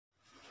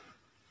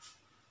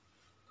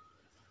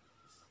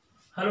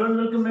Hello and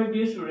welcome back,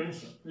 dear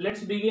students.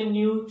 Let's begin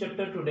new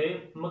chapter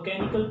today,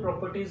 mechanical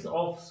properties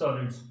of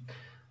solids.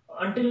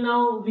 Until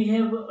now, we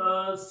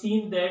have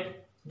seen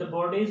that the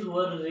bodies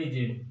were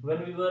rigid.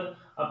 When we were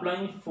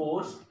applying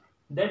force,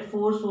 that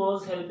force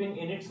was helping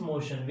in its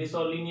motion. We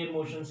saw linear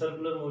motion,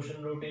 circular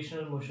motion,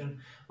 rotational motion.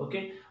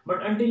 Okay,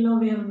 but until now,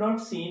 we have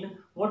not seen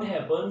what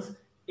happens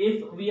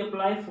if we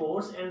apply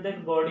force and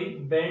that body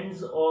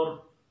bends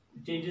or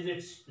changes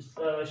its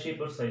shape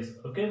or size.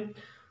 Okay,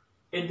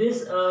 in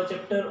this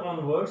chapter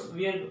onwards,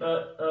 we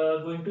are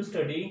going to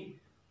study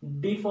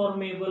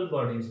deformable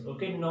bodies,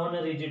 okay,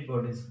 non-rigid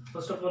bodies.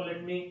 First of all,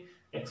 let me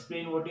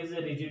explain what is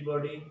a rigid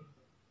body.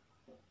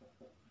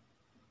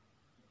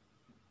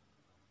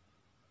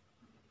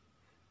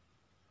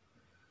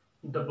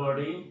 The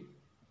body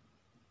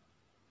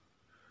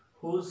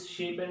whose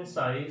shape and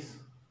size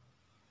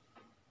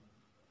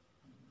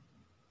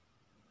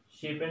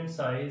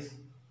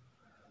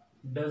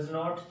does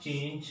not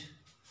change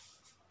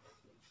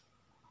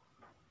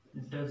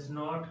does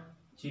not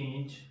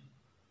change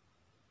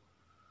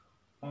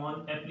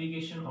on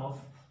application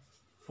of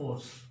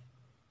force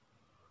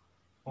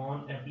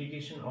on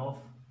application of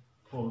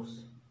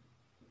force.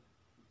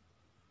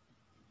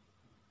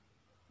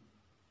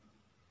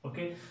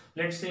 Okay,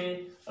 let's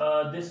say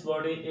this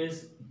body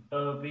is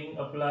being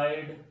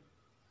applied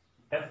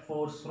F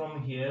force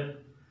from here,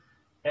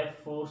 F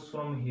force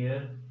from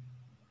here.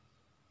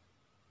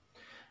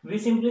 We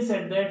simply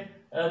said that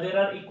there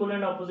are equal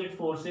and opposite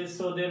forces,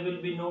 so there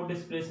will be no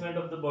displacement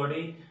of the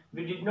body.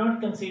 We did not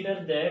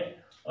consider that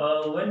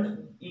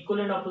when equal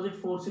and opposite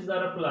forces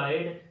are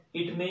applied,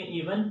 it may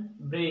even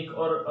break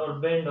or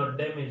bend or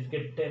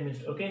get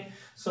damaged. Okay,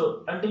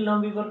 so until now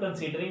we were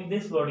considering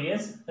this body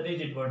as a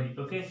rigid body.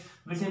 Okay,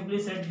 we simply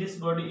said this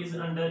body is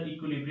under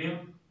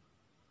equilibrium.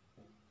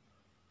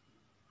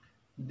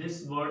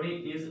 This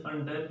body is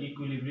under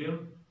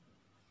equilibrium.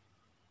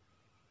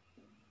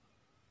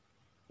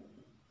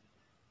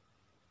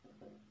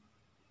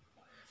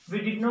 We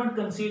did not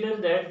consider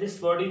that this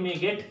body may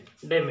get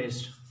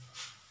damaged.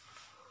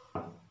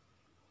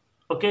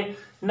 Okay,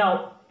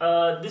 now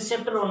this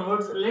chapter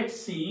onwards, let's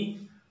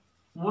see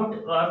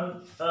what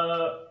are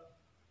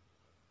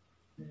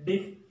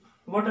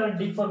what are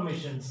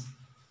deformations.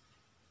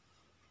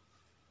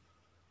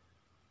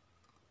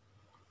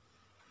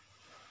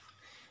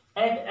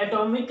 At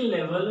atomic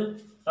level,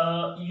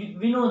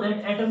 we know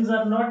that atoms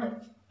are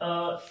not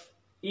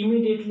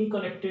immediately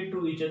connected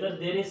to each other.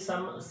 There is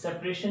some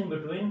separation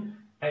between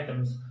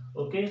atoms.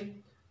 Okay,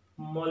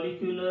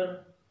 molecular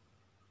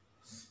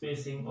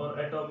spacing or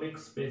atomic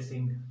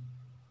spacing.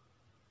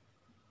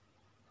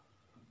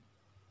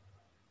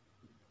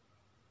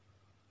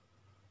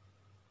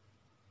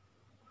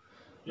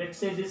 Let's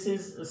say this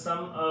is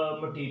some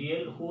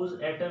material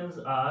whose atoms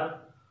are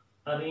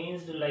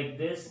arranged like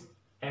this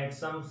at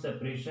some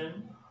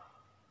separation,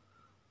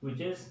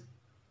 which is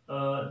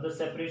the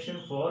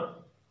separation for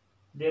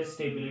their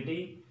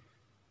stability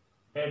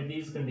at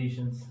these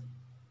conditions.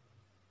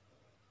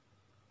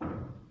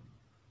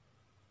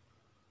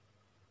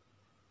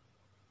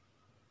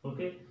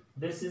 Okay,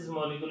 this is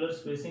molecular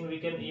spacing. We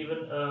can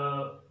even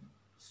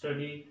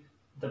study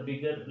the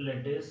bigger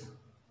lattice.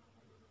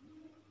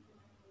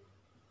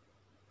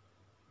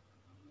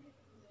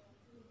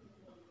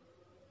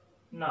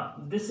 Now,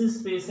 this is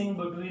spacing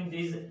between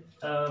these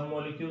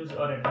molecules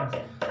or atoms.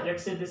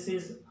 Let's say this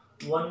is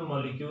one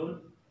molecule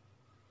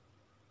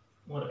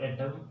or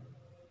atom,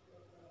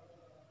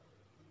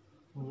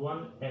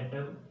 one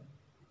atom,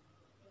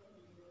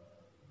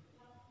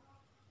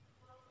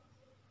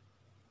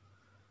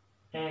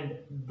 and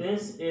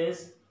this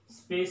is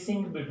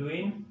spacing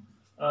between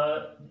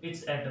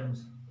its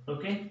atoms.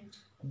 Okay,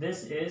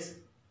 this is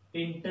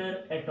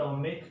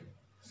interatomic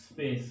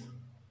space.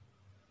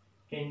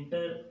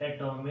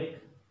 Interatomic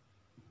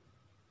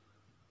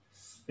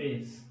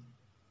space.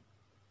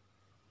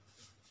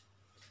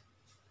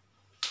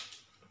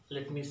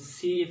 Let me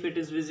see if it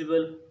is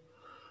visible.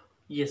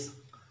 Yes.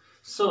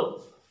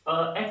 So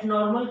at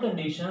normal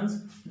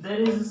conditions,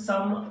 there is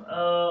some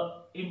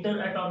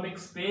interatomic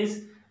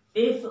space.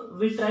 If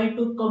we try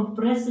to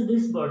compress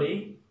this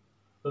body,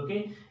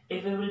 okay,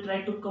 if we will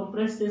try to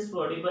compress this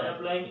body by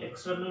applying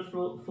external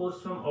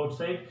force from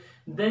outside,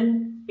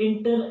 then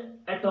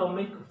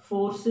interatomic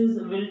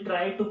forces will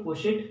try to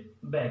push it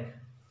back.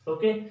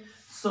 Okay,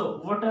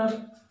 so what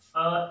are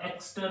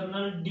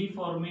external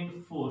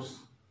deforming force?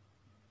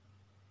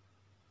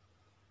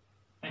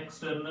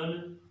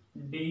 External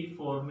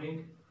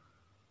deforming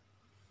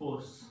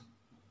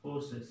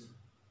forces.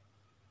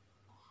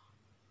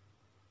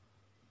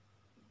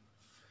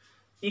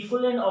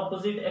 Equal and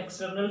opposite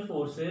external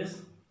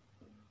forces.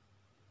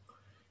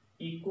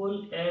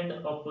 Equal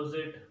and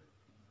opposite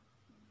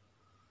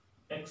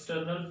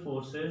external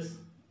forces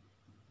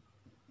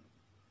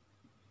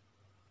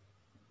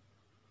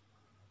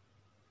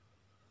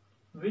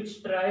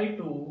which try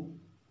to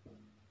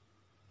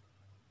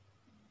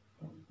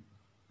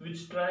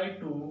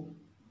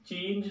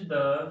change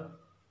the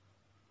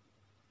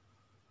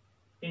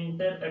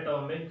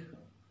interatomic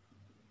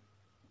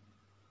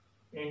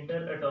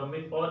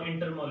interatomic or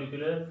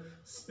intermolecular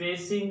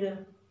spacing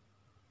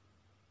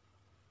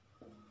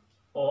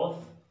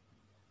of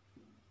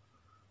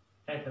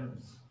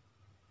atoms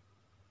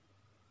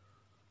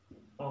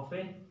of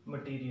a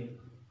material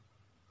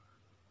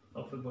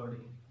of a body.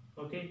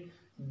 Okay,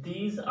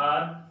 these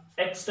are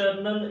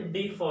external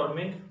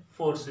deforming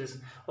forces.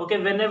 Okay,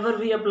 whenever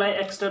we apply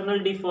external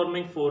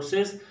deforming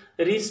forces,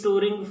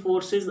 restoring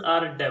forces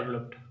are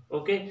developed.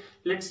 Okay,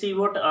 let's see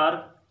what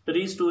are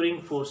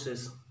restoring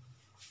forces.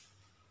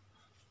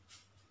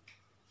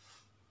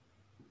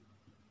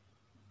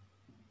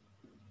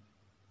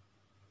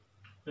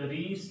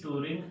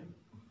 Restoring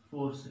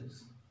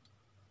forces.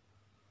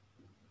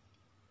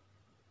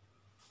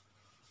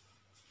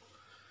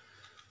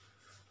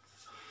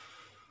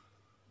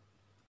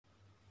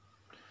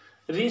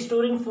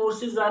 Restoring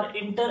forces are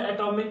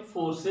interatomic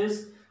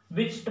forces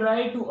which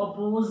try to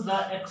oppose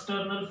the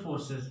external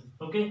forces.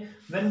 Okay,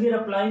 when we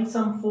are applying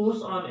some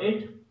force on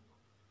it,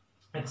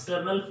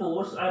 external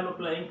force I am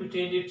applying to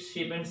change its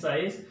shape and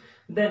size,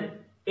 then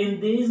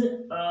in these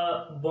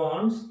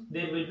bonds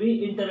there will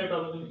be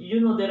interatomic.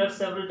 You know, there are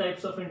several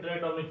types of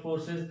interatomic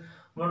forces: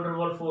 van der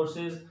Waals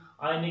forces,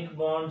 ionic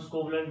bonds,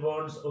 covalent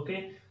bonds.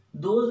 Okay,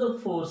 those are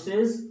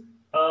forces,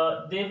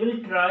 they will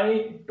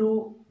try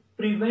to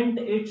prevent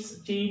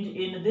its change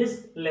in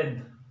this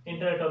length,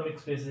 interatomic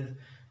spaces.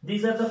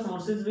 These are the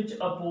forces which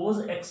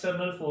oppose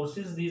external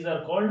forces. These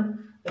are called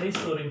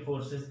restoring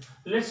forces.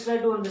 Let's try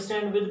to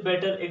understand with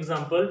better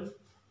example.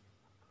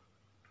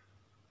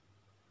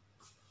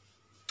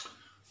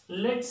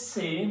 Let's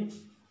say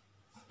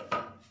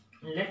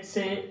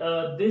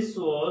this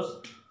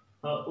was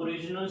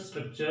original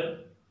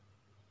structure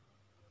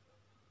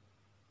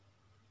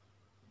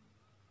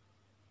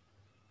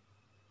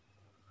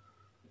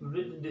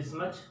with this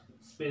much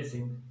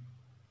spacing,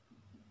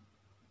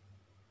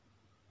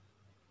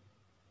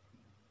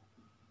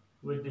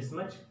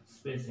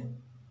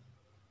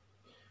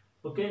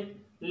 okay,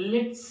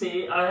 let's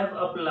say I have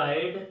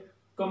applied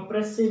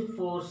compressive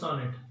force on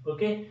it.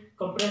 Okay,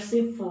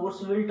 compressive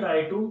force will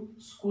try to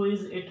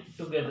squeeze it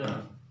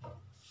together.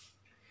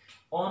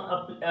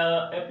 On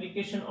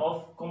application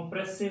of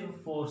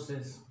compressive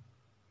forces,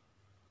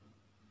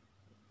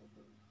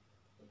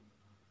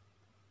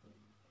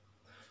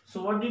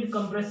 so what did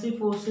compressive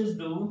forces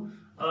do?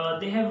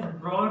 They have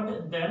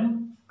brought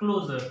them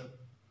closer.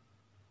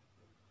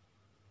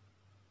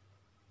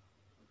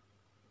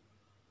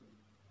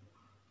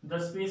 The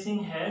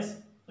spacing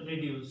has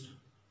reduced.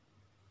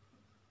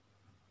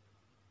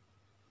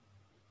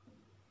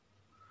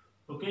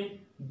 Okay,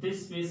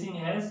 this spacing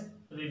has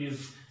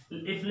reduced.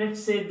 If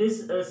let's say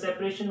this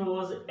separation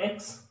was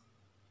x,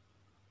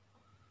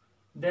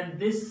 then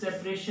this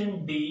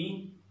separation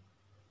d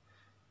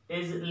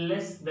is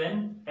less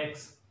than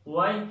x.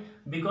 Why?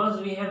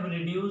 Because we have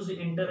reduced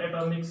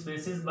interatomic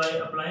spaces by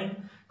applying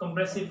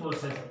compressive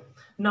forces.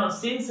 Now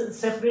since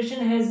separation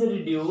has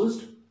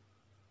reduced,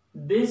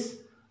 this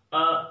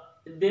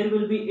there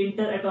will be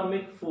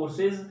interatomic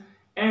forces,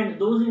 and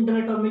those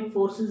interatomic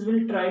forces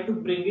will try to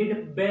bring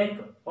it back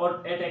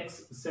or at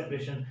x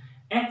separation.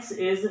 X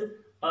is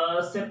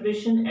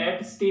separation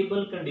at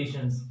stable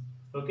conditions.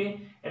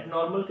 Okay, at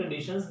normal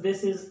conditions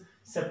this is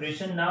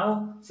separation.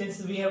 Now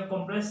since we have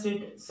compressed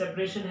it,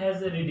 separation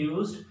has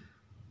reduced.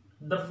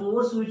 The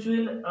force which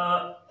will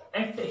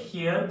act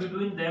here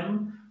between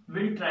them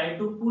will try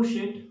to push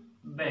it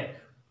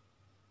back.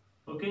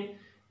 Okay,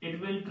 it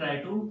will try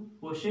to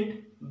push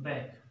it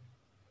back.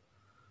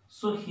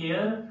 So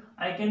here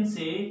I can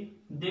say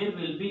there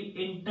will be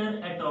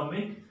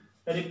interatomic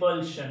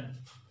repulsion.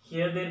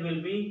 Here there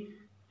will be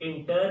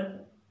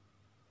interatomic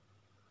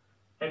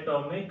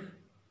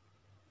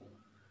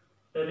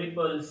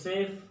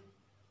repulsive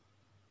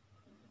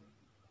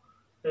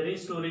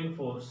restoring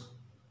force.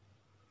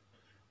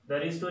 The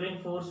restoring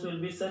force will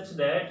be such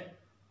that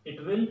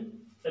it will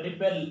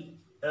repel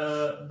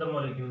the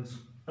molecules.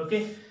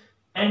 Okay,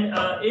 and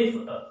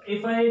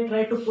if I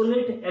try to pull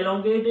it,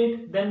 elongate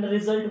it, then the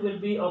result will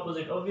be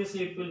opposite.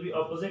 Obviously it will be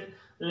opposite.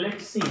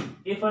 Let's see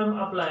if I'm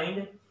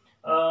applying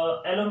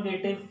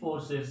elongative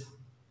forces.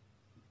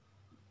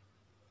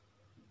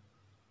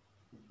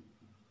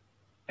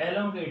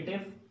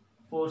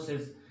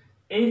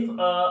 If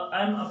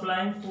I'm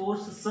applying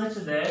force such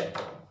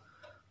that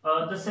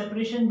the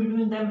separation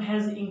between them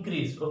has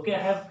increased. Okay, I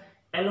have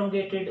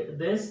elongated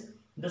this,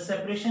 the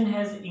separation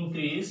has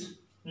increased.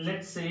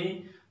 Let's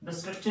say the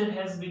structure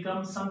has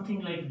become something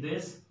like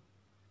this.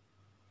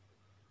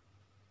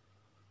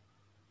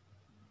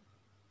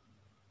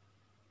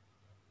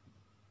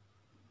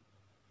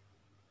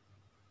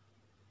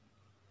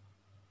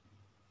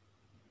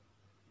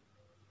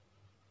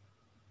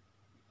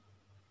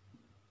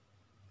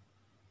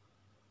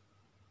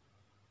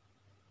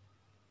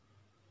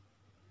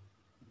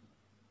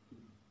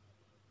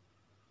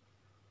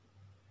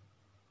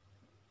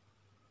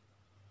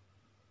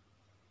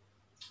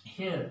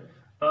 Here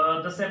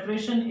the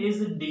separation is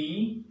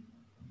D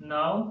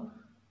now,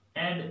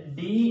 and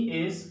D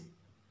is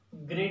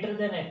greater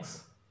than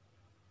X.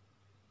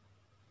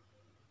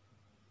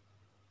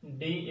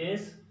 D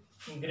is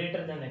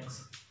greater than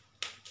x.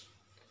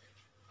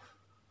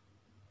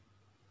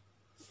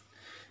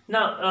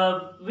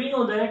 Now we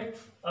know that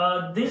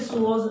this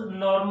was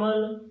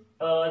normal,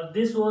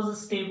 this was a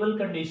stable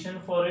condition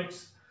for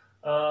its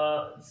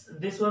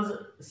this was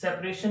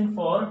separation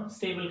for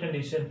stable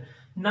condition.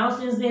 Now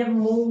since they have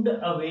moved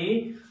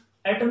away,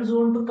 atoms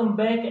want to come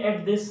back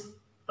at this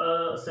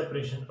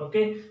separation.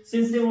 Okay,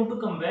 since they want to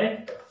come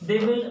back, they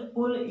will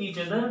pull each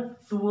other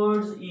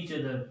towards each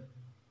other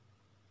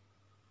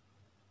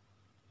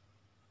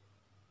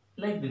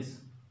like this.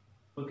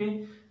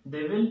 Okay,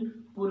 they will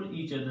pull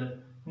each other.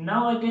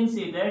 Now I can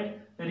say that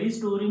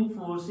restoring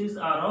forces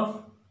are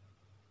of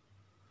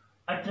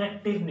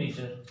attractive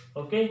nature.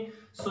 Okay,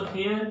 so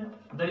here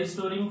the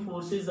restoring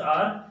forces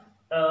are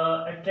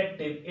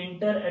attractive,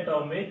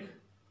 interatomic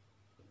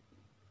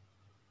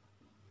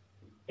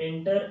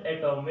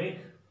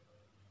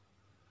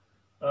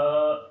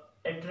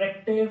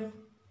attractive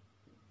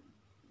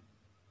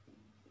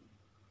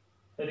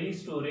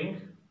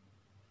restoring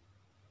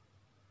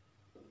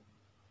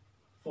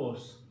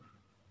force.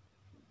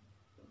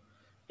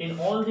 In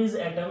all these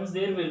atoms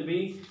there will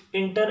be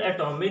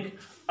interatomic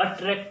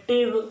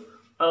attractive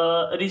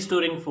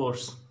restoring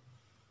force.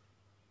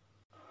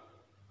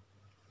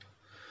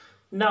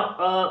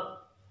 Now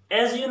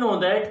as you know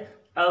that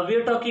we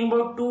are talking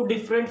about two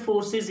different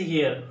forces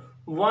here,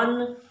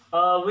 one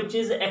which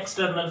is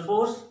external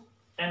force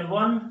and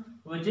one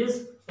which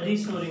is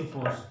restoring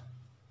force.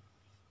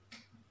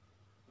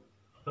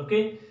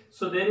 Okay,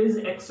 so there is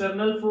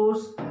external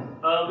force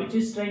which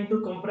is trying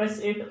to compress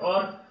it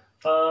or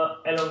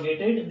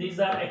elongate it. These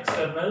are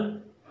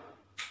external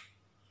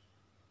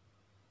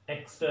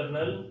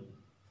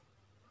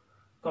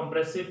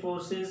compressive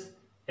forces,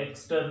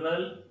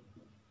 external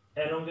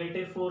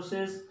elongative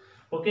forces.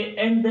 Okay,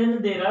 and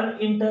then there are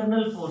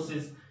internal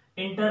forces,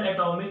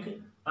 interatomic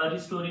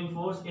restoring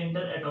force,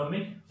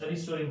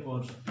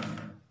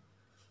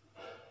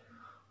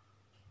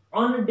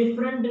 on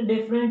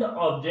different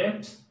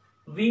objects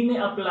we may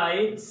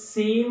apply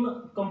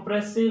same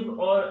compressive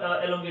or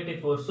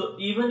elongative force. So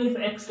even if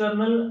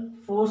external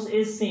force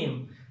is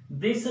same,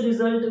 this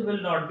result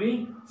will not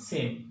be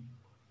same.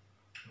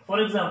 For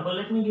example,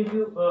 let me give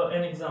you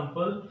an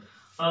example.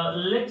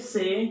 Let's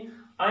say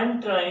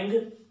I'm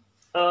trying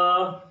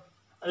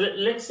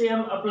let's say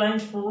I'm applying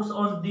force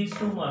on these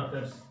two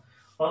markers,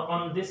 or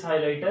on this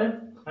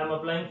highlighter I'm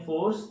applying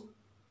force,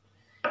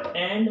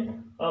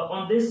 and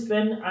on this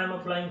pen I'm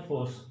applying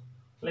force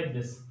like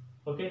this.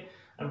 Okay,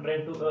 I'm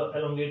trying to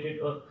elongate it.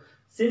 Or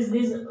since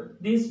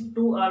these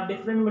two are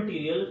different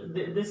material,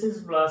 this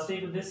is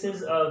plastic, this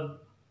is a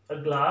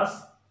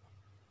glass.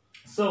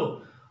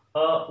 So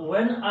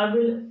when I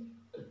will,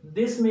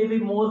 this may be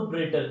more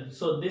brittle,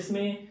 so this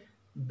may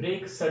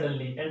break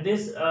suddenly, and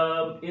this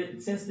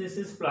since this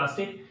is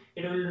plastic,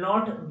 it will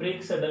not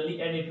break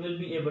suddenly and it will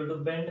be able to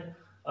bend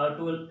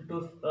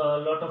to a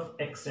lot of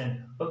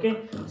extent.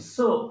 Okay,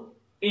 so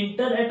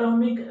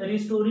interatomic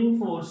restoring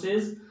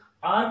forces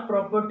are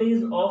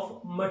properties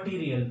of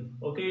material.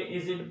 Okay,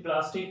 is it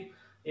plastic,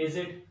 is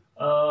it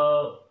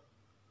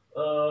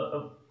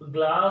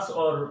glass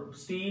or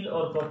steel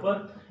or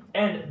copper,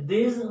 and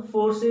these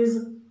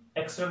forces,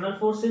 external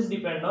forces,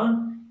 depend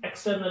on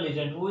external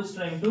agent who is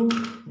trying to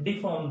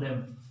deform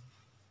them.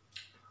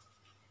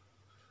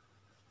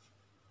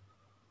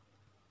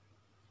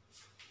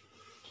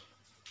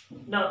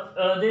 Now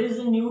there is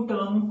a new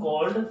term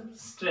called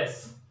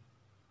stress.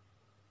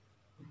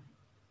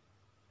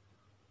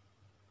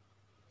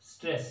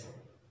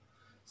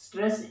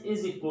 Stress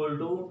is equal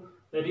to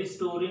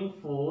restoring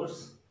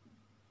force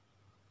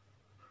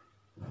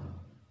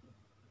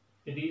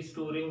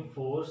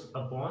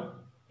upon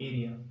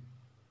area.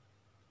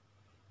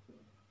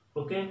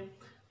 Okay,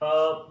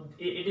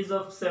 it is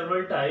of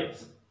several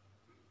types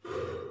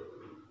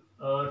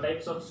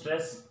of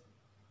stress.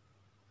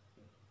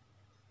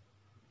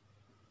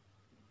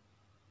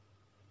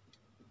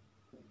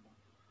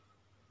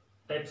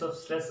 Types of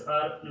stress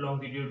are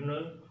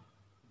longitudinal,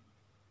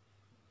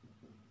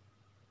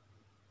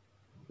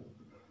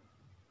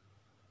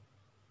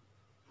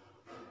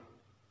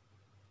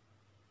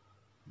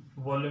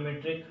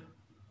 volumetric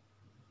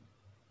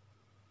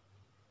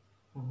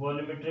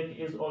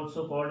is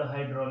also called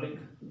hydraulic.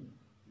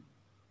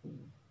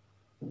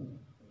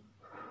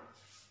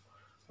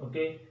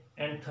 Okay,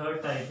 and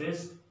third type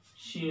is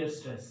shear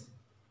stress.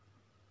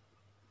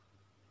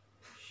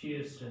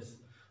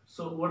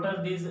 So what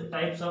are these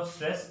types of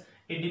stress?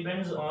 It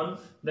depends on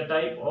the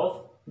type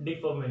of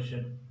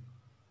deformation.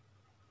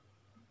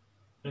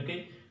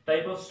 Okay,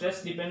 type of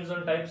stress depends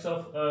on types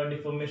of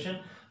deformation.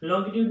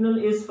 Longitudinal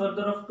is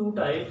further of two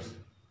types: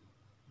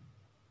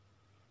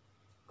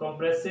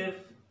 compressive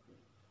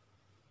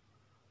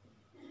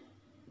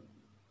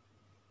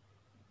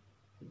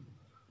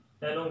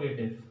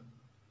elongative.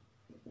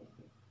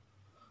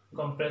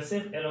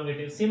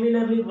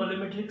 Similarly,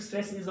 volumetric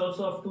stress is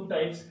also of two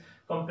types: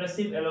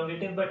 compressive,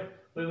 elongative, but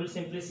we will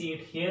simply see it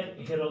here.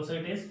 Here also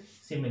it is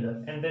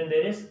similar. And then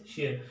there is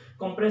shear.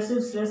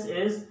 Compressive stress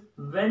is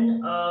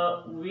when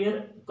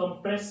where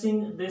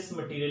compressing this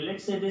material.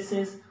 Let's say this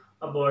is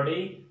a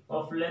body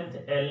of length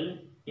L,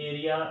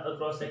 area, a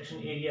cross section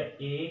area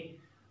A.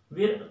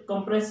 We are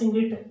compressing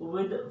it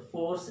with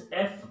force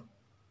F.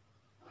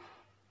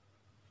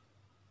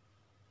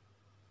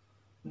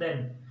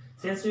 Then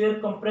since we are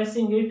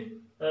compressing it,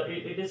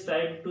 it is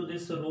tied to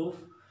this roof.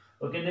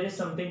 Okay, there is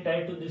something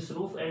tied to this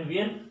roof and we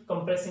are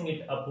compressing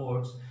it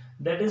upwards.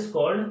 That is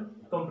called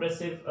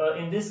compressive.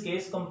 In this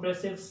case,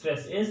 compressive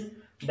stress is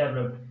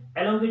developed.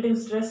 Elongative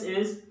stress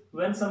is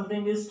when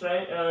something is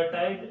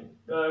tied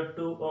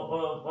to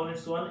on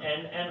its one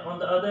end, and on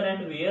the other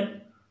end we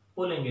are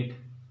pulling it.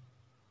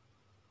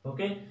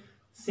 Okay,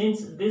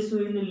 since this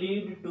will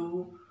lead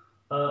to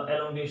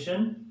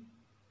elongation,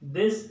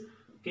 this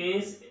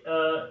case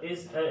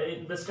is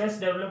the stress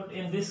developed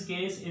in this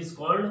case is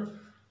called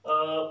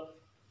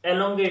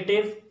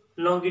elongative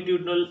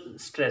longitudinal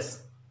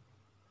stress.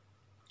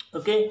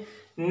 Okay,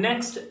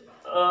 next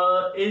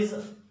is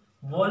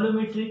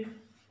volumetric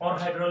or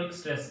hydraulic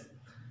stress.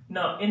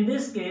 Now in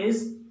this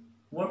case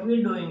what we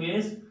are doing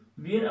is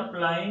we are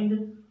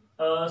applying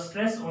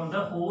stress on the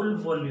whole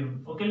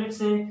volume. Okay, let's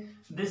say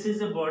this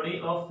is a body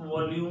of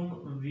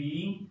volume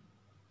V.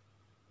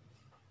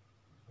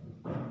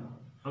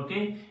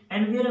 Okay,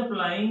 and we are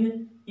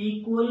applying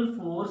equal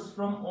force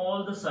from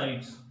all the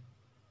sides.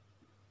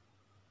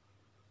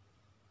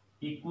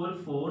 Equal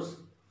force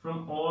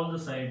from all the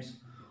sides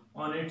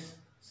on its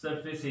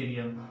surface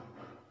area.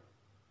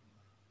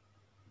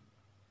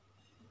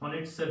 On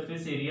its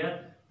surface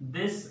area,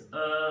 this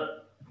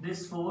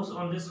force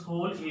on this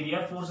whole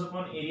area, force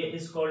upon area,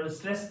 is called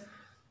stress.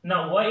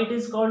 Now why it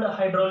is called a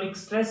hydraulic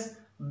stress?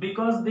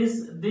 Because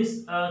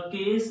this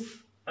case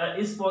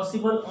is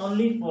possible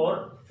only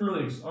for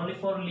fluids, only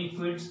for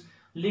liquids.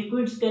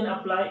 Liquids can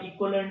apply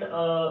equal and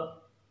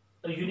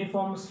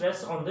uniform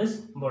stress on this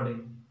body.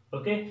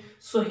 Okay,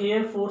 so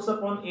here force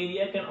upon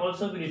area can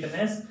also be written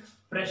as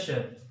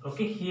pressure.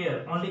 Okay,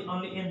 here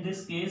only in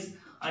this case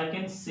I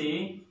can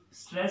say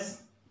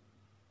stress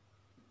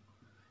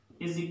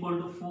is equal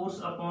to force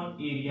upon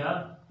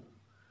area,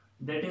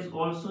 that is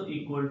also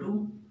equal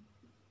to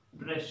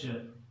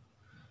pressure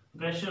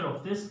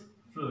of this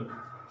fluid.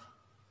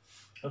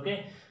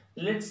 Okay,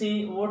 let's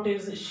see what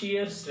is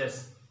shear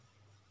stress.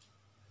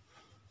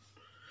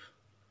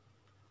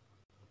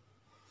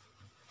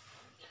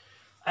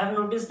 I have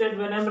noticed that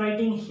when I am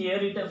writing here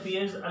it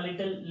appears a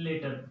little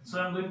later, so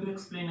I am going to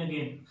explain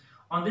again.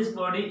 On this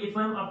body, if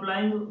I am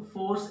applying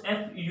force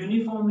F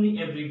uniformly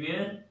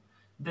everywhere,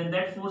 then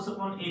that force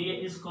upon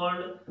area is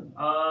called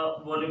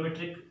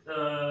volumetric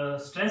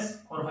stress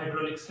or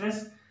hydraulic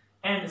stress.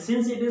 And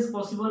since it is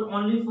possible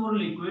only for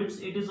liquids,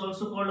 it is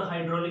also called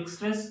hydraulic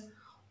stress,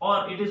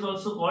 or it is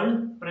also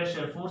called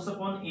pressure. Force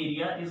upon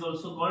area is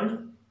also called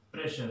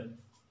pressure.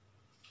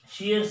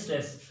 Shear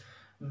stress,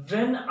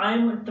 when I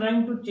am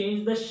trying to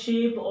change the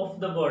shape of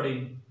the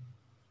body.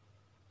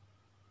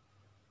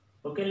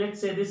 Okay,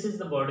 let's say this is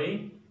the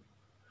body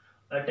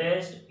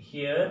attached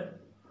here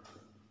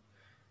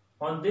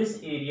on this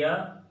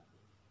area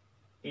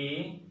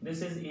A.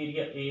 This is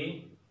area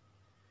A.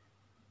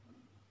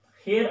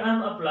 Here I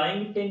am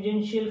applying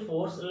tangential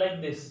force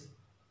like this.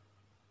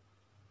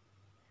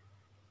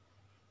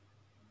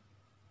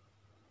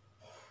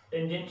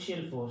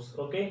 Tangential force,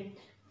 okay?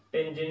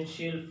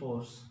 Tangential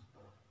force.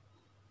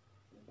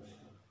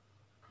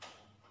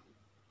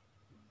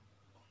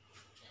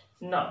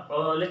 Now,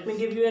 let me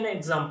give you an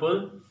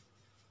example.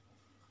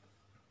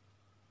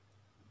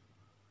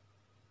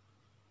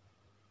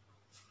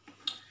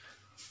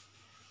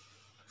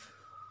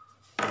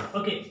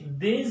 Okay,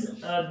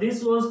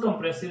 this was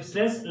compressive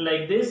stress.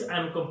 Like this, I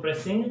am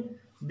compressing.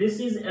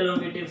 This is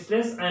elongative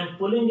stress. I am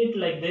pulling it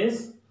like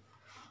this.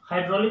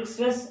 Hydraulic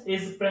stress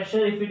is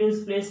pressure. If it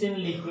is placed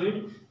in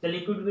liquid, the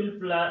liquid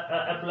will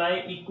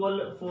apply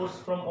equal force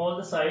from all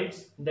the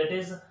sides. That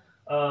is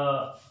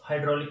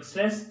hydraulic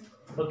stress.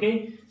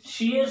 Okay,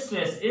 shear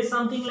stress is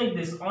something like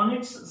this. On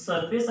its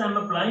surface, I am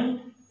applying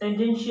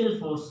tangential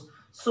force.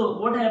 So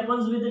what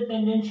happens with the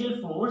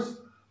tangential force?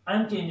 I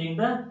am changing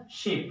the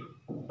shape.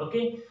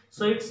 Okay,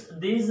 so it's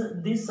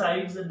these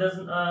sides do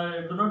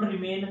not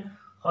remain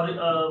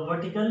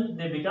vertical,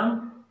 they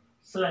become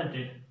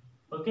slanted.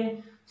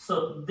 Okay,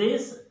 so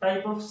this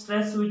type of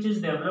stress which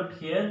is developed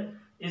here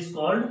is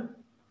called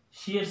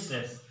shear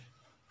stress.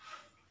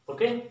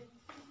 Okay,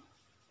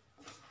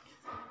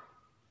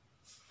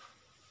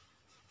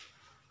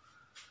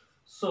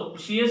 so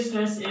shear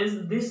stress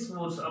is this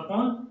force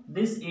upon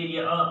this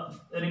area.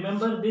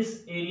 Remember,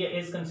 this area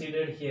is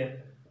considered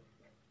here,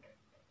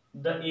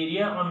 the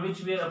area on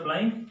which we are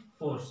applying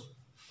force.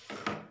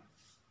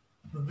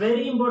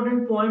 Very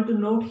important point to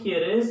note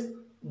here is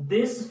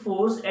this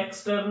force,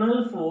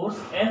 external force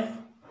F,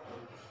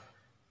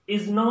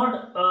 is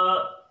not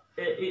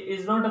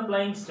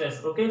applying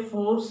stress. Okay,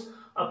 force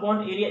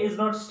upon area is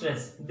not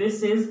stress.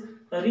 This is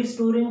a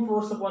restoring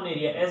force upon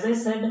area. As I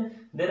said,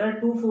 there are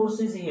two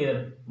forces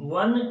here.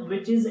 One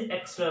which is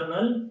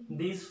external,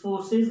 these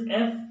forces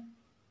F,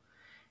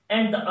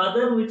 and the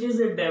other which is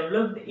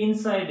developed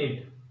inside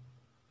it.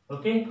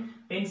 Okay,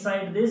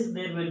 Inside this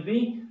there will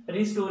be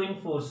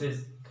restoring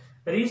forces.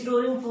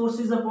 Restoring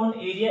forces upon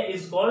area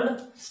is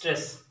called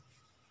stress.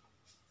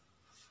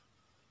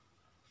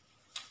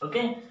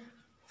 Okay,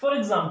 for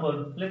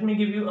example, let me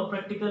give you a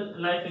practical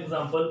life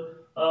example.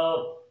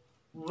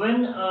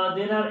 When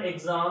there are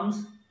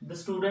exams, the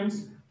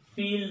students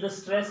feel the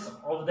stress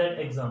of that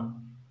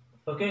exam.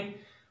 Okay,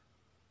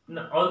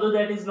 now, although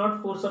that is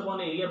not force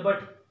upon area,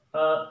 but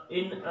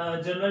in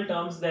general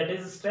terms, that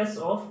is stress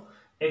of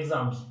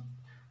exams.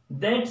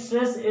 That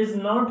stress is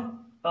not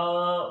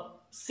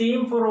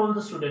same for all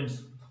the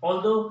students,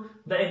 although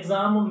the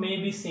exam may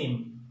be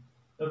same.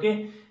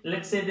 Okay,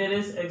 let's say there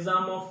is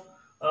exam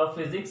of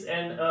physics,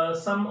 and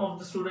some of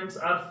the students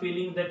are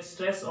feeling that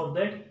stress of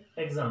that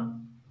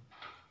exam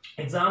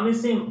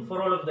is same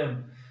for all of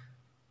them.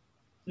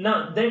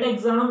 Now that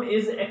exam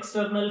is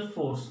external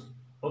force.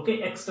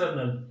 Okay,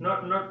 external,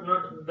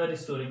 not the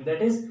restoring,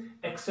 that is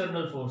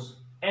external force,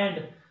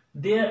 and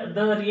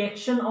the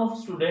reaction of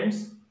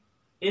students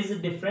is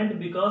different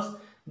because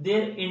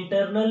their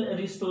internal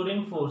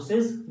restoring force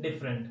is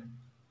different.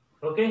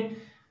 Okay,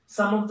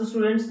 some of the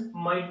students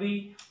might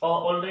be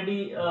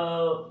already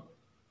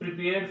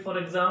prepared for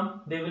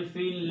exam, they will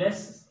feel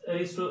less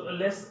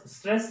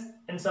stress,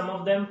 and some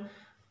of them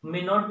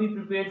may not be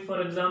prepared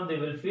for exam, they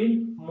will feel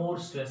more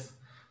stress.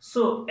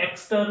 So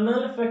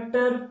external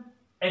factor,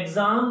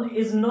 exam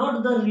is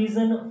not the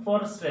reason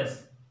for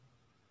stress.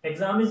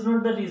 Exam is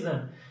not the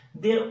reason.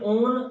 Their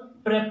own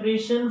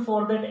preparation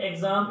for that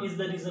exam is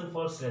the reason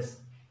for stress.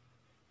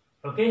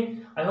 Okay,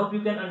 I hope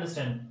you can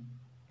understand.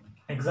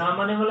 Exam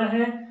आने वाला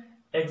है,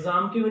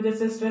 exam की वजह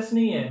से stress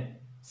नहीं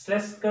है.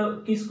 Stress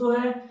किसको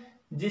है?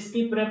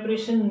 जिसकी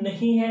प्रेपरेशन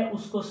नहीं है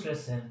उसको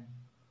स्ट्रेस है.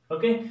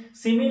 Okay,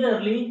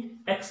 similarly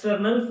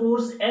external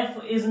force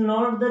F is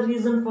not the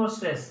reason for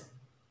stress.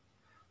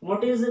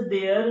 What is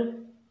their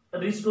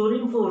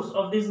restoring force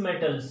of these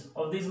metals,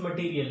 of this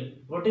material?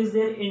 What is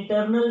their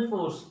internal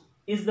force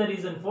is the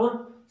reason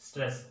for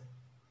stress.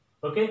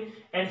 Okay,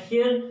 and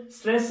here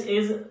stress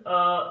is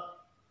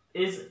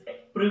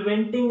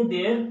preventing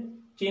their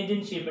change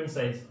in shape and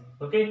size.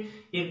 Okay,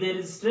 if there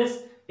is stress,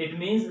 it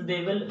means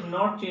they will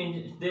not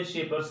change their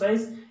shape or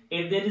size.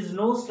 If there is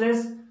no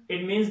stress,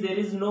 it means there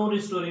is no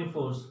restoring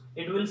force.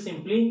 It will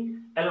simply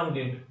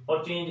elongate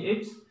or change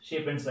its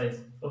shape and size.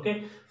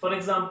 Okay, for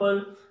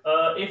example,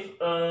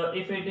 if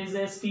it is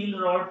a steel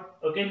rod,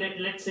 okay,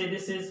 let's say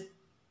this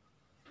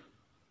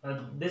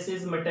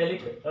is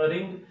metallic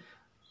ring.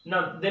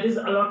 Now there is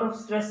a lot of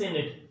stress in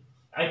it.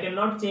 I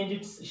cannot change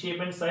its shape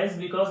and size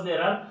because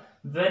there are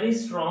very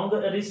strong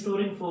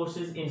restoring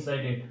forces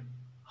inside it.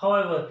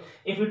 However,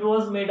 if it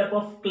was made up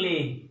of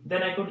clay,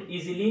 then I could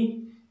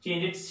easily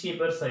change its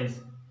shape or size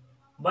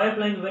by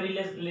applying very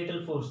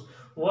little force.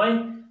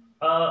 Why?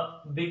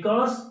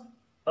 Because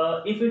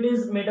if it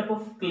is made up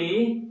of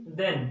clay,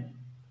 then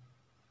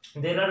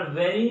there are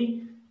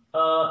very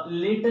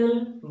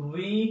little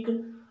weak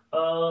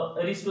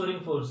restoring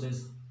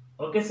forces.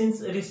 Okay,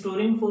 since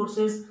restoring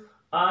forces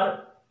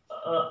are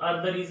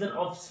the reason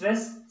of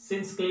stress,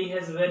 since clay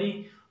has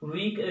very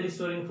weak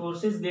restoring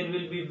forces, there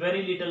will be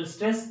very little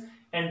stress,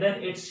 and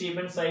then its shape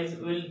and size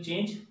will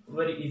change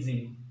very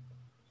easily.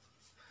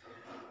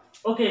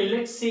 Okay,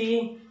 let's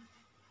see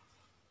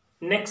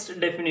next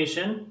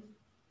definition.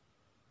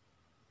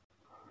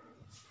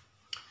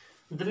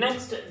 The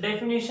next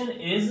definition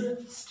is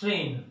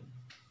strain.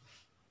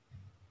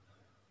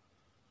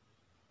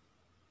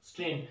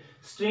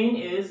 Strain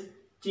is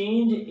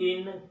change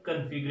in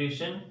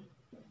configuration.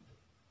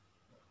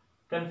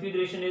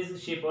 Configuration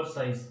is shape or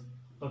size.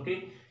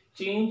 Okay,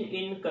 change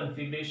in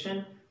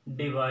configuration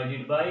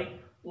divided by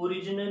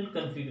original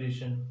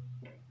configuration.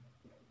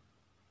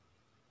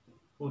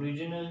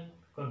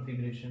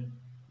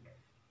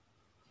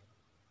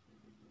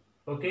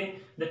 Okay,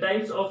 the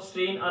types of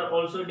strain are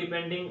also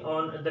depending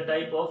on the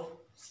type of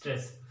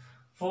stress.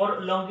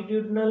 For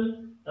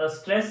longitudinal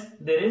stress,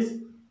 there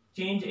is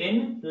change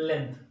in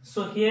length.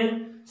 So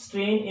here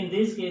strain in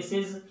these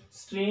cases,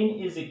 strain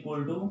is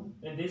equal to,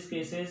 in these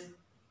cases,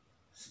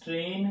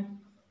 strain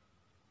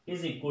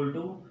is equal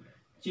to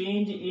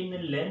change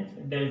in length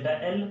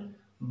delta L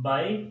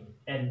by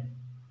L.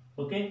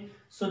 Okay,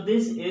 so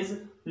this is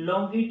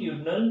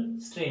longitudinal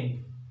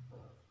strain.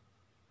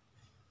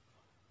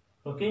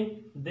 Okay,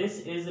 this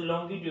is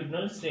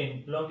longitudinal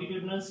strain.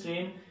 Longitudinal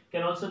strain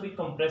can also be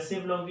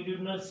compressive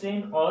longitudinal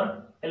strain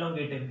or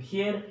elongative.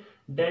 Here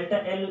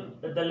delta L,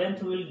 the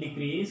length will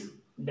decrease,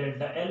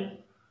 delta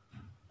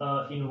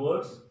L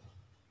inwards,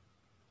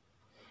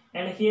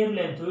 and here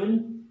length will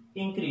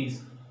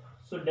increase,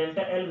 so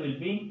delta L will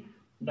be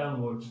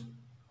downwards.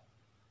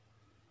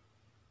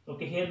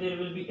 Okay, here there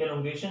will be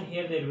elongation,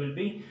 here there will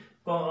be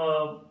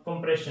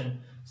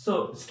compression.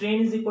 So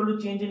strain is equal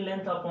to change in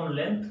length upon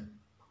length.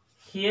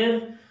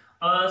 Here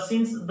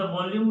since the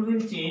volume will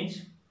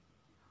change,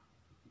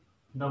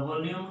 the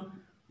volume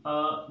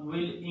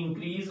will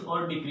increase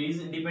or decrease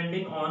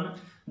depending on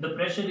the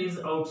pressure is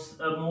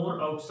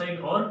more outside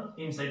or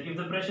inside. If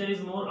the pressure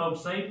is more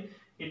outside,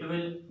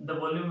 the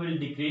volume will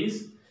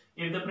decrease.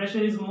 If the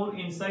pressure is more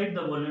inside,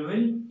 the volume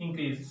will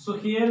increase. So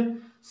here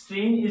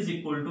strain is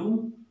equal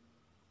to,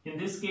 in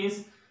this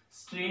case,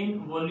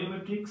 strain,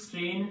 volumetric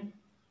strain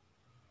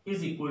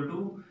is equal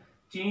to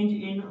change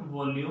in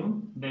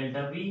volume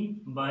delta V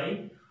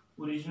by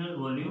original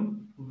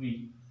volume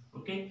V.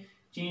 Okay,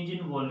 change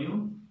in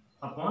volume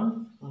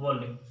upon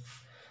volume.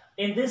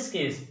 In this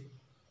case,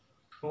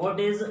 what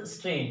is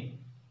strain?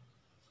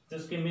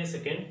 Just give me a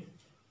second.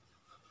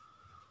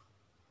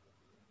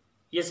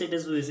 Yes, it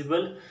is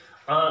visible.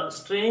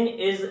 Strain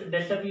is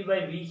delta V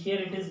by V. Here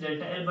it is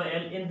delta L by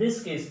L. In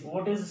this case,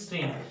 what is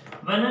strain?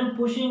 When I'm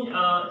pushing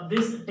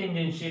this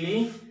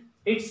tangentially,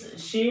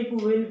 its shape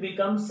will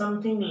become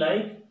something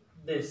like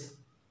this.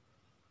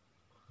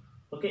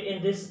 Okay,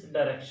 in this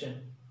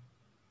direction,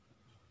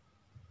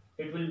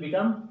 it will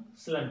become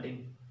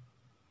slanting.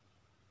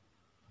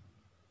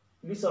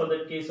 We saw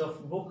that case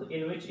of book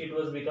in which it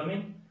was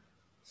becoming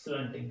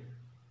slanting.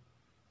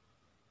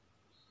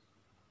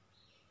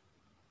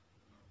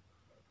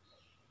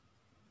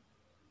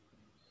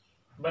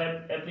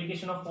 By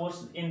application of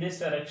force in this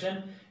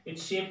direction,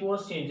 its shape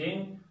was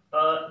changing.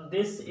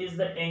 This is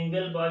the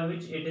angle by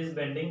which it is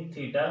bending,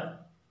 theta.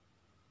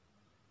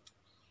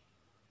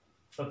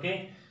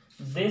 Okay,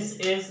 this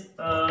is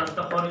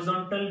the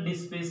horizontal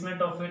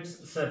displacement of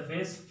its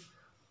surface,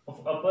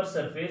 of upper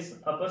surface.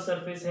 Upper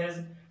surface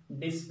has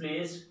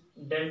displaced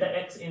delta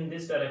x in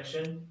this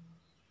direction,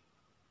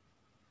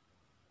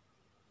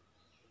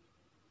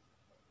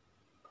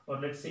 or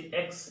let's say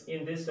x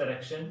in this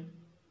direction,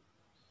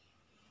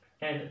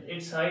 and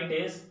its height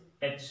is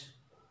h.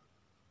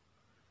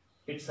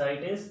 Its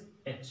height is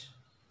h.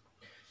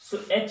 So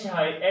h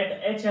height,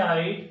 at h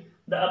height,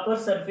 the upper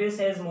surface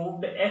has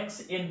moved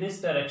x in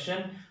this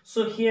direction.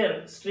 So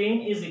here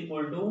strain is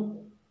equal to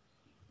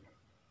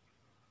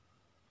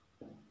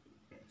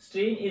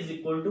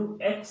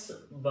x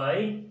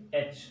by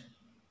h.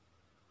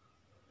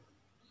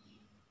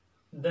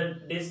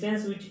 The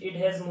distance which it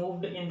has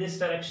moved in this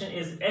direction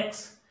is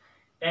x,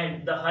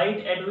 and the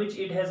height at which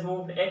it has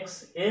moved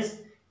x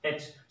is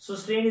h. So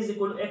strain is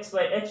equal to x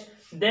by h.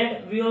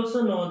 That we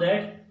also know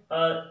that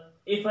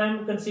if I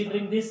am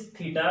considering this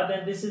theta,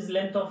 then this is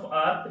length of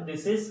arc,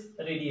 this is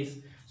radius.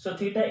 So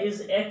theta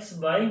is x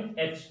by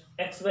h.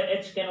 X by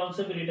h can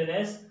also be written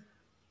as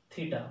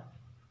theta.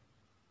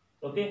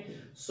 Okay,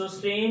 so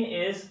strain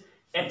is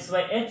x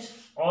by h,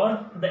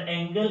 or the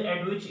angle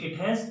at which it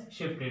has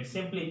shifted.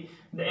 Simply,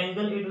 the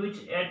angle at which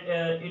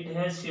it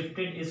has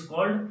shifted is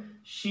called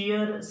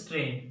shear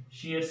strain.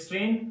 Shear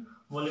strain,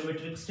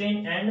 volumetric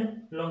strain,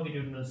 and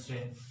longitudinal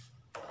strain.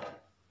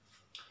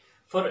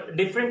 For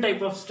different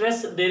type of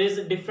stress, there is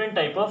a different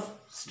type of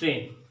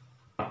strain.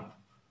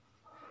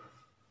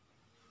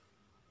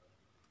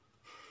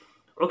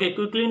 Okay,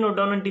 quickly note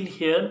down until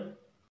here.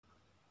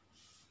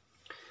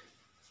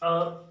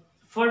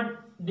 For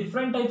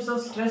different types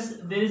of stress,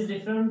 there is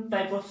different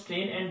type of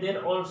strain, and they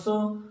are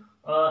also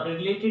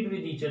related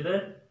with each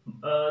other.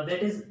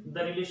 That is,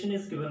 the relation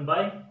is given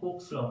by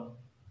Hooke's law.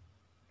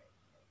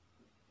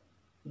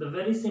 The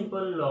very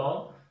simple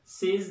law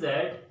says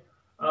that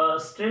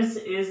stress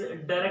is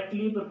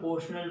directly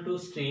proportional to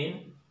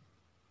strain.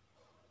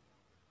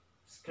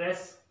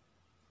 Stress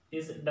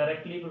is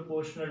directly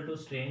proportional to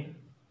strain.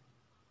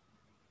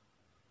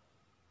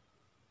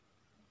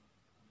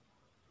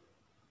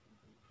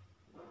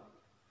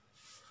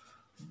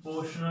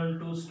 Proportional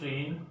to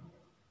strain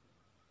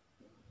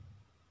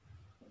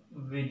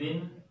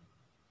within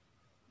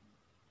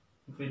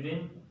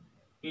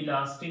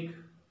elastic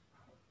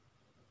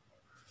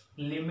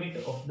limit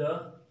of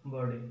the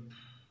body.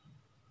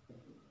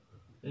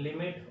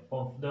 Limit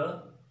of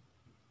the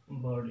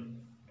body.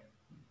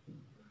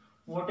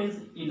 What is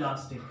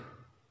elastic?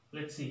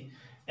 Let's see.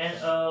 And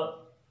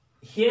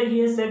here he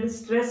has said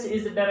stress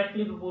is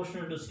directly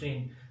proportional to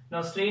strain.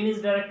 Now strain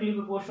is directly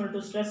proportional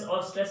to stress,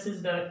 or stress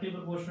is directly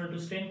proportional to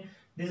strain.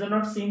 These are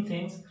not same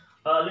things.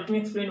 Let me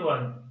explain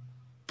one.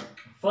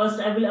 First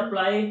I will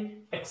apply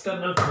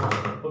external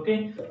force.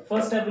 Okay,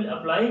 first I will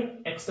apply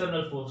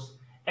external force.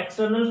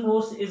 External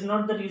force is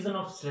not the reason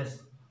of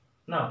stress.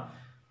 Now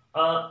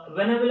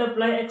when I will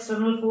apply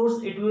external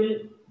force, it will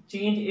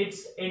change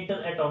its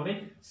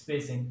interatomic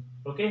spacing.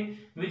 Okay,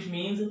 which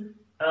means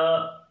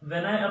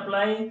when I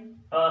apply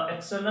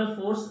external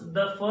force,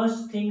 the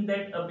first thing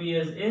that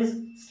appears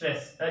is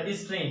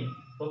strain.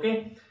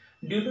 Okay,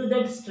 due to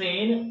that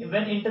strain,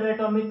 when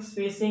interatomic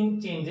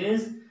spacing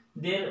changes,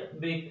 there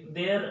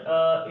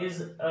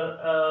is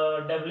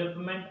a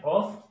development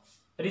of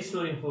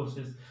restoring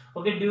forces.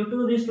 Okay, due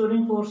to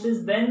restoring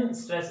forces, then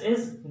stress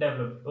is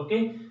developed.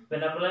 Okay,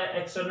 when I apply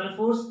external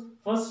force,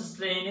 first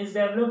strain is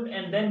developed,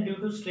 and then due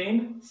to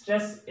strain,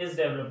 stress is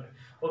developed.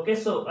 Okay,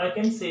 so I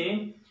can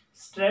say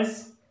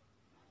stress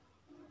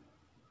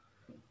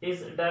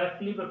is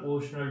directly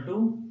proportional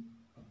to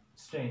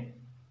strain.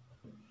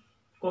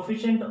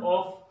 Coefficient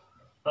of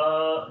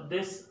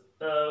this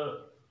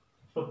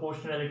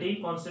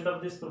proportionality, constant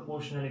of this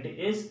proportionality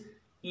is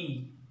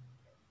E.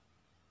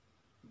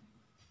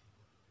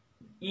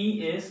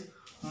 E is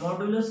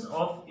modulus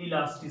of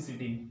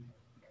elasticity.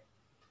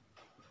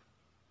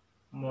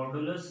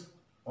 modulus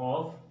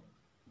of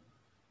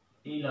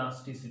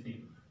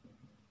elasticity.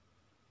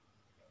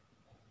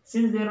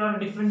 Since there are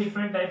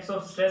different types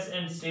of stress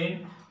and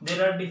strain,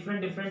 there are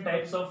different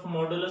types of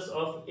modulus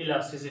of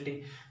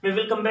elasticity. We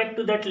will come back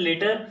to that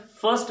later.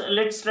 First,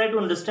 let's try to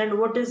understand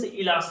what is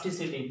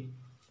elasticity.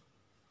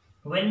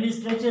 When we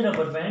stretch a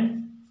rubber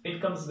band,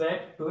 it comes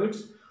back to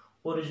its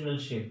original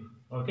shape.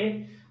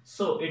 Okay,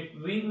 so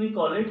we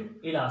call it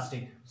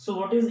elastic. So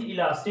what is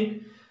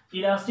elastic?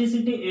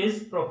 Elasticity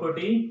is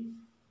property.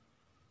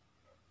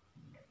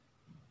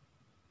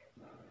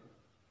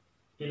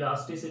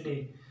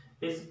 Elasticity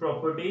is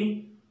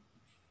property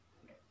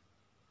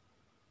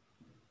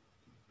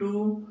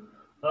to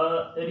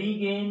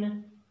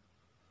regain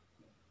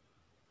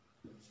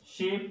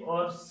shape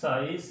and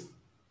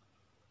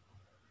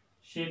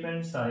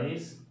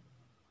size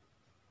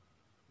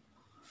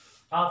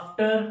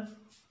after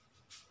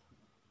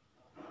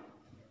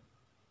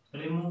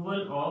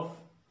removal of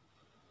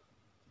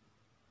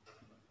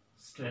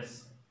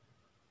stress.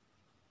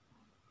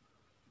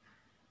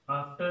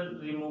 After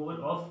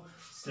removal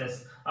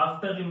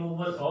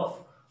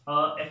of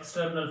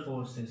external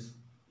forces.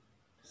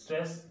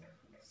 Stress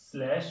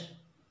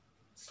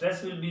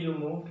will be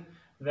removed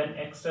when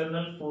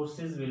external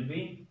forces will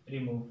be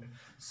removed.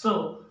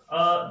 So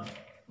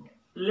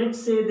let's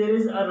say there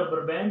is a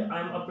rubber band.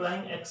 I am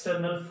applying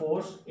external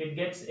force, it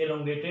gets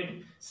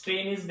elongated,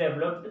 strain is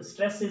developed,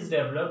 stress is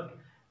developed.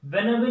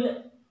 When I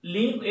will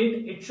leave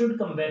it, it should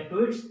come back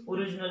to its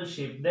original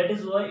shape. That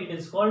is why it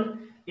is called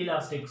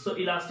elastic. So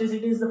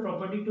elasticity is the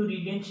property to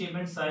regain shape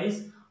and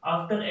size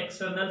after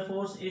external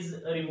force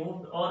is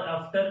removed or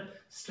after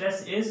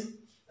stress is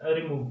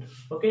removed.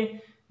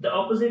 Okay, the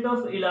opposite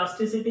of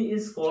elasticity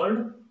is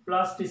called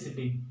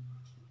plasticity.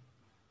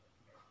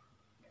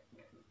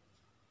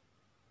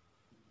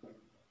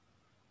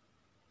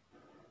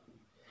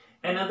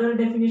 Another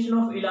definition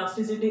of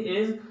elasticity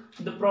is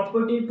the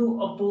property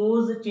to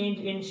oppose change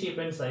in shape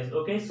and size.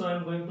 Okay, so I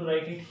am going to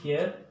write it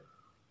here.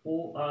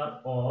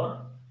 or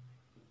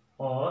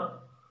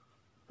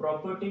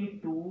property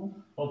to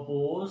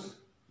oppose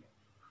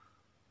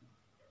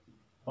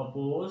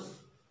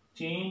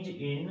change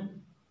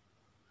in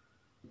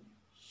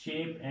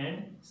shape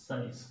and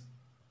size.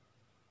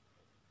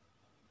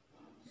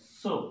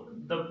 So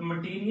the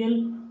material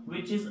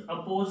which is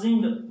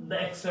opposing the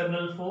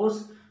external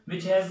force,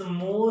 which has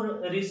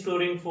more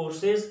restoring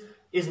forces,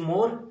 is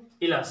more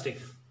elastic.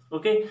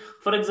 Okay,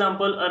 for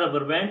example, a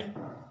rubber band,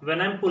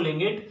 when I'm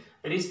pulling it,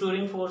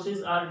 restoring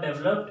forces are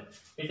developed,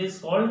 it is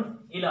called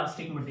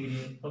elastic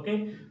material.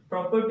 Okay,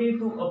 property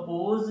to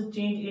oppose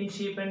change in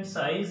shape and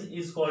size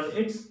is called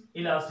its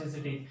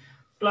elasticity.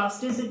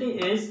 Plasticity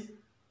is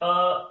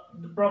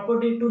the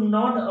property to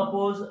not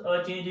oppose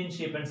a change in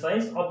shape and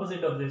size,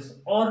 opposite of this,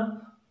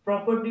 or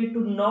property to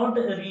not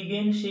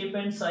regain shape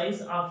and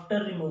size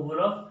after removal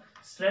of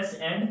stress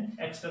and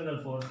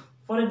external force.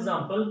 For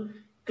example,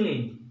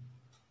 clay.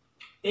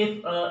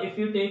 If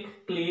you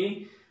take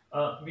clay,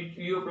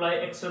 you apply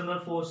external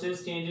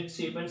forces, change its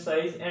shape and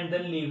size, and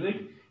then leave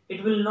it,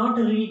 it will not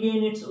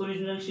regain its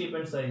original shape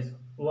and size.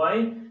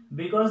 Why?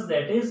 Because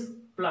that is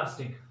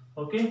plastic.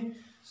 Okay,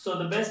 so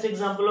the best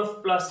example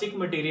of plastic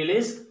material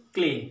is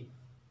clay.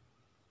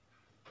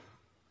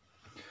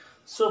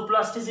 So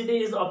plasticity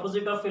is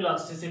opposite of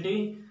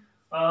elasticity.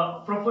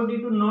 Property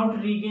to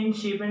not regain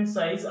shape and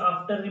size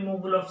after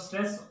removal of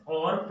stress,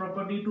 or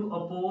property to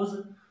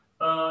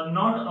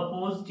not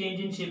oppose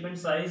change in shape and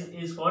size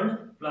is called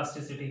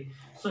plasticity.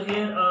 So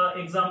here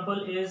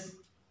example is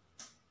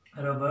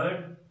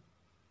rubber,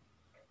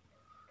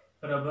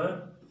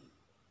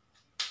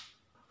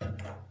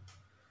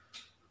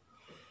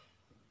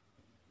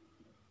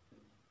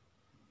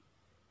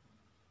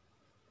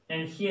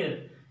 and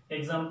here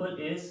example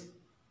is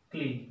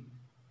clay.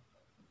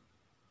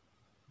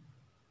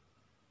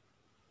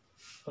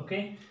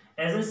 Okay,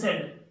 as I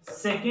said,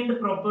 second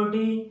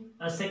property,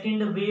 a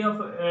second way of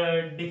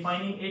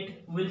defining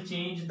it will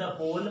change the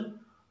whole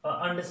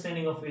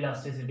understanding of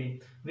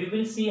elasticity. We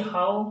will see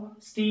how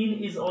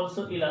steel is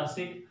also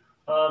elastic,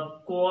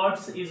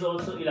 quartz is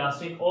also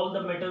elastic, all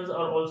the metals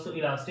are also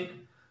elastic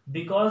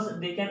because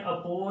they can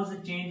oppose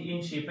change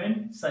in shape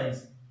and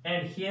size.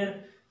 And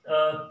here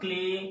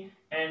clay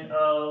and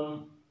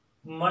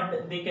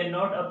mud, they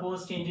cannot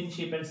oppose change in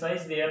shape and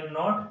size, they are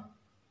not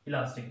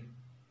elastic.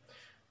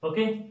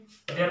 Okay,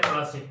 they are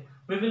plastic.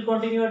 We will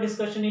continue our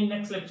discussion in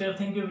next lecture.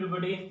 Thank you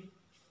everybody.